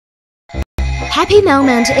happy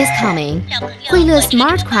moment is coming. 会乐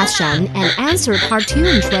smart question and answer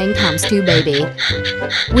cartoon train comes to baby.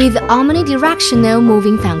 With omnidirectional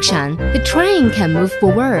moving function, the train can move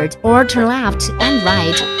forward or turn left and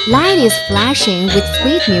right. Light is flashing with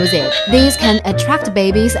sweet music. This can attract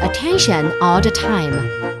baby's attention all the time.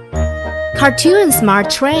 Cartoon smart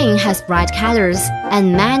train has bright colors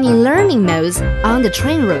and many learning modes on the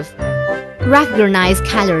train roof. Recognize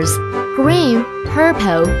colors: green,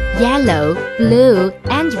 purple, yellow, blue,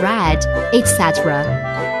 and red, etc.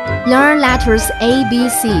 Learn letters A, B,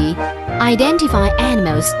 C. Identify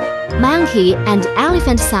animals, monkey and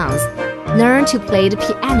elephant sounds. Learn to play the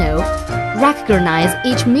piano. Recognize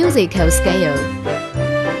each musical scale.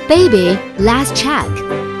 Baby, let's check.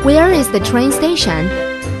 Where is the train station?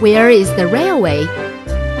 Where is the railway?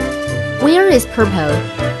 Where is purple?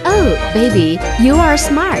 Oh, baby, you are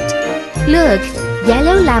smart. Look,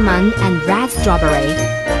 yellow lemon and red strawberry.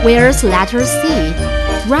 Where's letter C?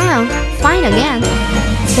 Brown, fine again.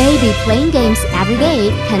 Baby playing games every day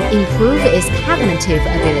can improve its cognitive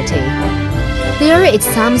ability. There is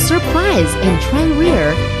some surprise in train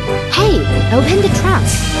rear. Hey, open the trunk.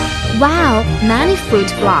 Wow, many fruit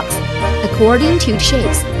blocks, according to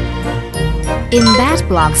shapes. Embed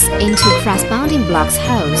blocks into corresponding blocks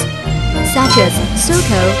holes, such as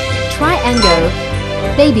circle, triangle.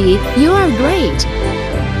 Baby, you are great!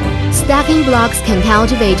 Stacking blocks can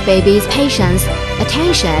cultivate baby's patience,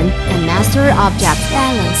 attention, and master object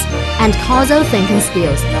balance and causal thinking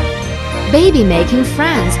skills. Baby making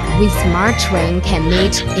friends with smart train can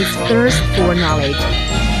meet its thirst for knowledge.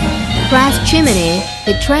 Press chimney,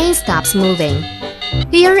 the train stops moving.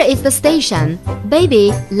 Here is the station.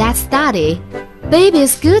 Baby, let's study.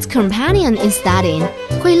 Baby's good companion in studying.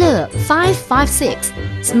 会乐 556.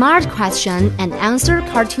 Smart question and answer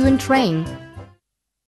cartoon train.